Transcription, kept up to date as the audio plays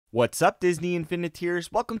What's up, Disney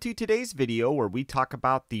Infiniteers? Welcome to today's video where we talk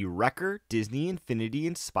about the Wrecker Disney Infinity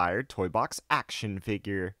inspired Toybox action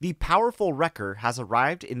figure. The powerful Wrecker has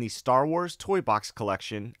arrived in the Star Wars Toybox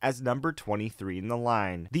collection as number 23 in the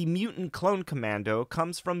line. The mutant clone commando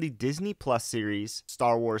comes from the Disney Plus series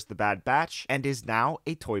Star Wars The Bad Batch and is now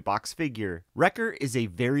a Toybox figure. Wrecker is a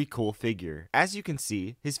very cool figure. As you can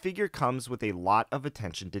see, his figure comes with a lot of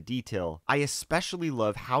attention to detail. I especially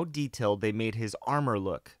love how detailed they made his armor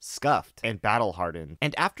look, scuffed and battle hardened.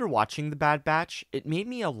 And after watching The Bad Batch, it made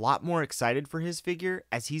me a lot more excited for his figure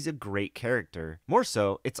as he's a great character. More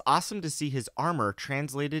so, it's awesome to see his armor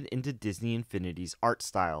translated into Disney Infinity's art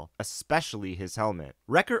style, especially his helmet.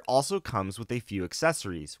 Wrecker also comes with a few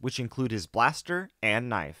accessories, which include his blaster and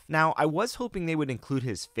knife. Now, I was hoping they would include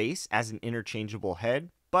his face as an interchangeable head,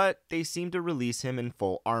 but they seem to release him in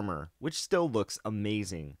full armor, which still looks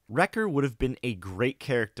amazing. Wrecker would have been a great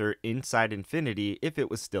character inside Infinity if it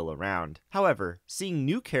was still around. However, seeing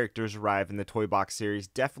new characters arrive in the Toybox series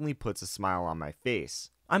definitely puts a smile on my face.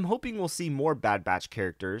 I'm hoping we'll see more Bad Batch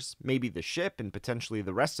characters, maybe the ship and potentially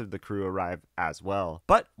the rest of the crew arrive as well.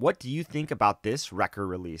 But what do you think about this Wrecker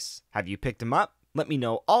release? Have you picked him up? Let me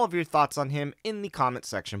know all of your thoughts on him in the comment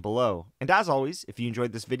section below. And as always, if you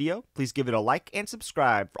enjoyed this video, please give it a like and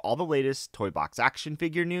subscribe for all the latest Toybox action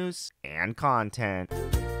figure news and content.